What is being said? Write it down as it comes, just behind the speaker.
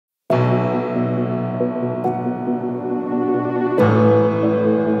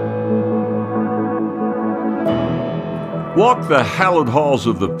Walk the hallowed halls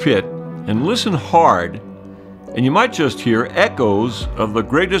of the pit and listen hard, and you might just hear echoes of the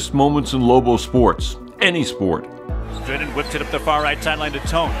greatest moments in Lobo sports, any sport. Stood and whipped it up the far right sideline to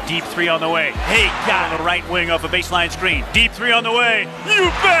Tone. Deep three on the way. Hey, got on the right wing off a baseline screen. Deep three on the way. You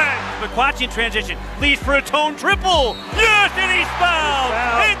bet! McQuatchy in transition. Leads for a Tone triple. Yes, and he's fouled!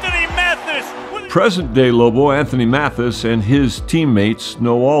 Anthony Mathis! Present-day Lobo Anthony Mathis and his teammates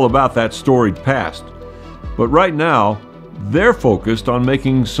know all about that storied past. But right now, they're focused on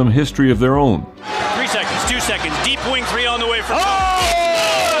making some history of their own. 3 seconds, 2 seconds. Deep wing three on the way for Tone.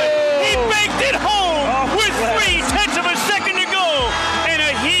 He baked it home with 3/10 of a second to go. And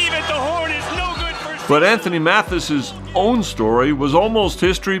a heave at the horn is no good for... But Anthony Mathis's own story was almost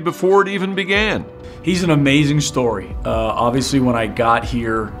history before it even began. He's an amazing story. Obviously, when I got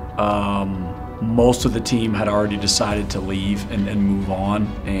here, most of the team had already decided to leave and move on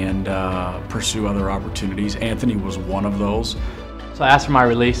and pursue other opportunities. Anthony was one of those. So I asked for my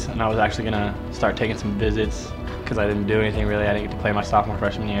release, and I was actually going to start taking some visits because I didn't do anything really. I didn't get to play my sophomore,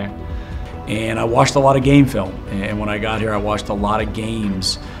 freshman year. And I watched a lot of game film. And when I got here, I watched a lot of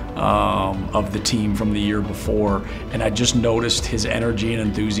games of the team from the year before, and I just noticed his energy and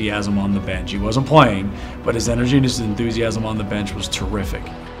enthusiasm on the bench. He wasn't playing, but his energy and his enthusiasm on the bench was terrific.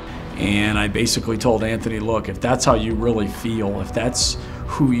 And I basically told Anthony, look, if that's how you really feel, if that's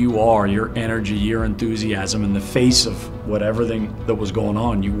who you are, your energy, your enthusiasm in the face of whatever thing that was going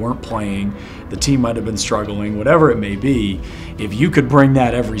on, you weren't playing, the team might have been struggling, whatever it may be, if you could bring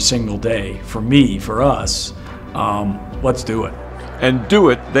that every single day, for me, for us, let's do it. And do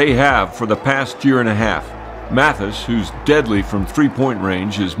it they have for the past year and a half. Mathis, who's deadly from three-point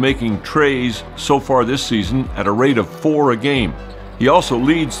range, is making trays so far this season at a rate of 4 a game. He also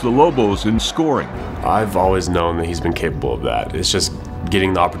leads the Lobos in scoring. I've always known that he's been capable of that. It's just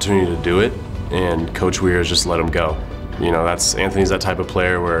getting the opportunity to do it, and Coach Weir has just let him go. You know, Anthony's that type of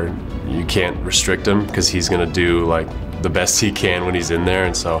player where you can't restrict him because he's going to do like the best he can when he's in there,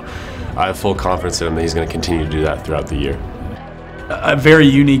 and so I have full confidence in him that he's going to continue to do that throughout the year. A very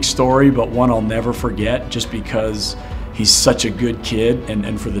unique story, but one I'll never forget just because he's such a good kid,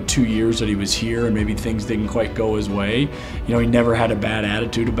 and for the 2 years that he was here and maybe things didn't quite go his way, you know, he never had a bad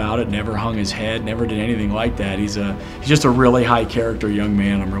attitude about it, never hung his head, never did anything like that. He's just a really high character young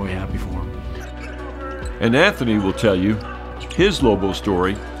man. I'm really happy for him. And Anthony will tell you his Lobo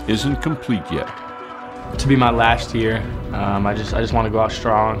story isn't complete yet. To be my last year, I just want to go out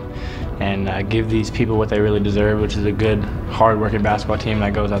strong and give these people what they really deserve, which is a good, hard-working basketball team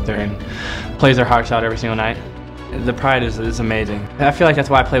that goes out there and plays their hearts out every single night. The pride is amazing. I feel like that's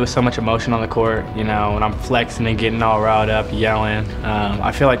why I play with so much emotion on the court, you know, when I'm flexing and getting all riled up, yelling.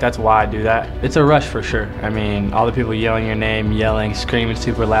 I feel like that's why I do that. It's a rush for sure. I mean, all the people yelling your name, yelling, screaming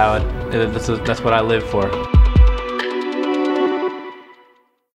super loud, that's what I live for.